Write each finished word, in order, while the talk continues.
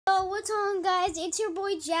what's on, guys? It's your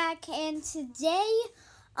boy Jack, and today,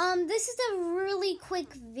 this is a really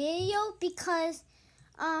quick video because,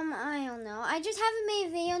 I don't know. I just haven't made a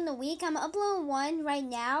video in a week. I'm uploading one right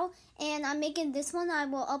now, and I'm making this one I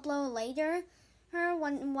will upload later.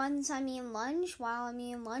 Once I'm eating lunch, while I'm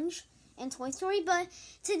eating lunch, and Toy Story. But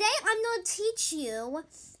today I'm gonna teach you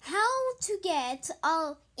how to get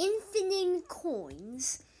infinite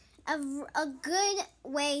coins. A good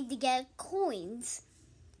way to get coins.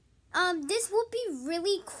 This would be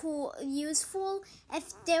really useful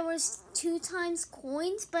if there was 2 times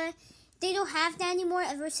coins, but they don't have that anymore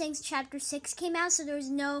ever since Chapter 6 came out. So there's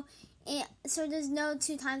no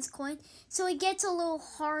 2 times coin. So it gets a little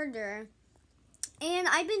harder. And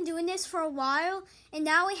I've been doing this for a while, and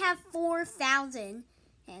now we have 4,000.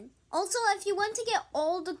 And also, if you want to get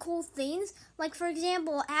all the cool things, like for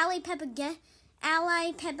example, Ally Peppa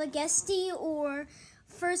Guesty, or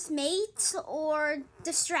First Mate, or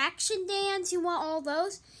Distraction Dance, you want all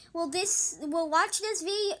those? Well, watch this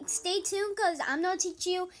video. Stay tuned, because I'm gonna teach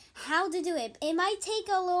you how to do it. It might take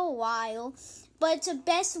a little while, but it's the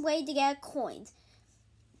best way to get coins.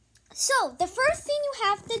 So, the first thing you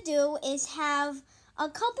have to do is have a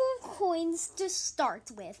couple of coins to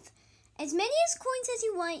start with. As many coins as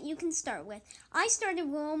you want, you can start with. I started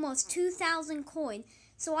with almost 2,000 coins.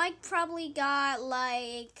 So I probably got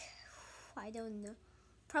like, I don't know,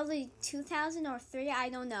 probably 2,000 or 3, I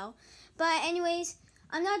don't know. But anyways,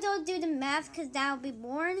 I'm not going to do the math because that would be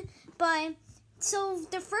boring. But, so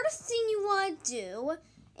the first thing you want to do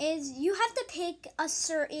is you have to pick a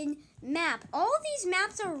certain map. All these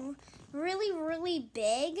maps are really, really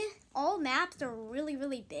big. All maps are really,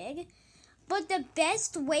 really big. But the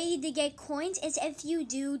best way to get coins is if you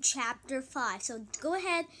do Chapter 5. So go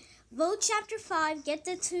ahead, vote Chapter 5, get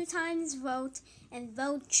the 2 times vote, and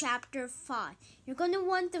vote Chapter 5. You're going to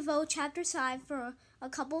want to vote Chapter 5 for a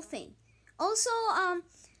couple things. Also, I'm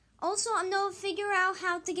going to figure out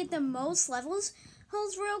how to get the most levels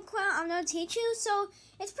real quick. I'm going to teach you. So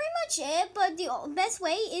it's pretty much it, but the best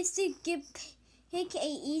way is to pick a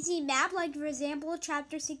easy map, like for example,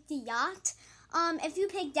 Chapter 60 Yacht. If you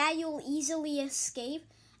pick that, you'll easily escape.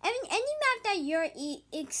 Any map that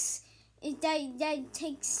that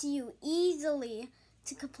takes you easily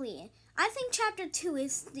to complete. I think Chapter 2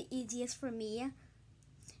 is the easiest for me.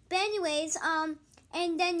 But anyways,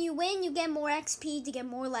 and then you win, you get more XP to get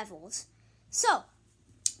more levels. So,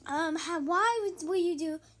 why will you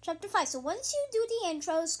do Chapter 5? So once you do the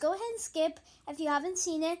intros, go ahead and skip if you haven't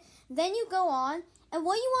seen it. Then you go on, and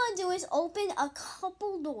what you want to do is open a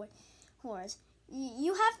couple doors.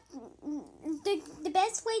 You have the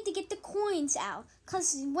best way to get the coins out,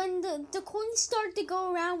 because when the coins start to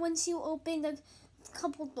go around once you open the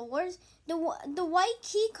couple doors, the white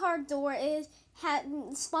key card door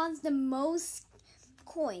spawns the most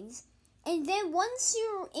coins. And then once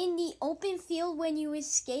you're in the open field, when you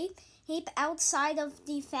escape outside of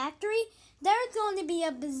the factory, there's going to be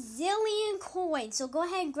a bazillion coins. So go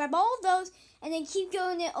ahead and grab all of those, and then keep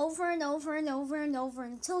doing it over and over and over and over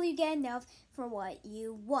until you get enough for what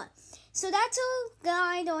you want. So that's a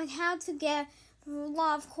guide on how to get a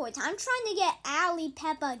lot of coins. I'm trying to get Ally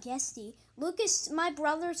Peppa Guesty. Lucas, my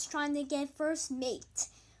brother's trying to get First Mate.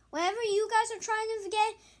 Whatever you guys are trying to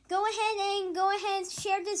get, go ahead and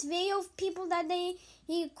share this video with people that they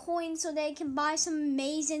need coins so they can buy some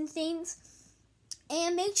amazing things.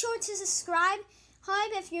 And make sure to subscribe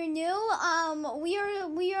if you're new.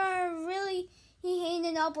 We are really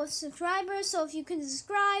hanging up with subscribers, so if you can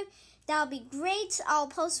subscribe, that'll be great. I'll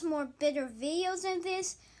post more better videos than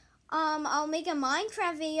this. I'll make a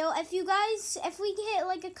Minecraft video. If we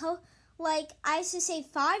hit I used to say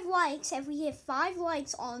 5 likes. If we hit 5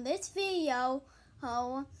 likes on this video,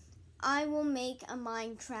 I will make a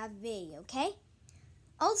Minecraft video. Okay.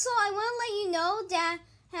 Also, I want to let you know that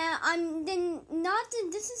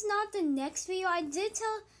this is not the next video. I did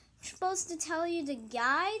supposed to tell you the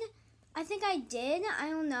guide. I think I did. I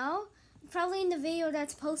don't know. Probably in the video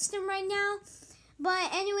that's posted right now.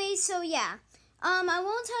 But anyway, so yeah. I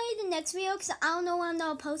won't tell you the next video because I don't know when I'm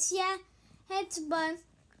gonna post yet. But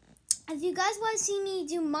if you guys want to see me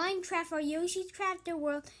do Minecraft or Yoshi's Crafted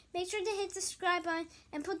World, make sure to hit the subscribe button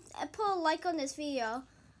and put a like on this video.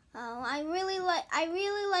 I really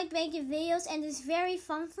like making videos, and it's very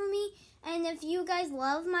fun for me. And if you guys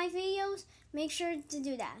love my videos, make sure to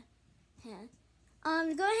do that. Yeah. Go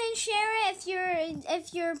ahead and share it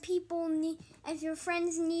if your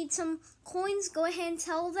friends need some coins. Go ahead and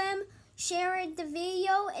tell them. Share the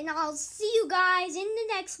video, and I'll see you guys in the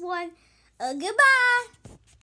next one. Goodbye.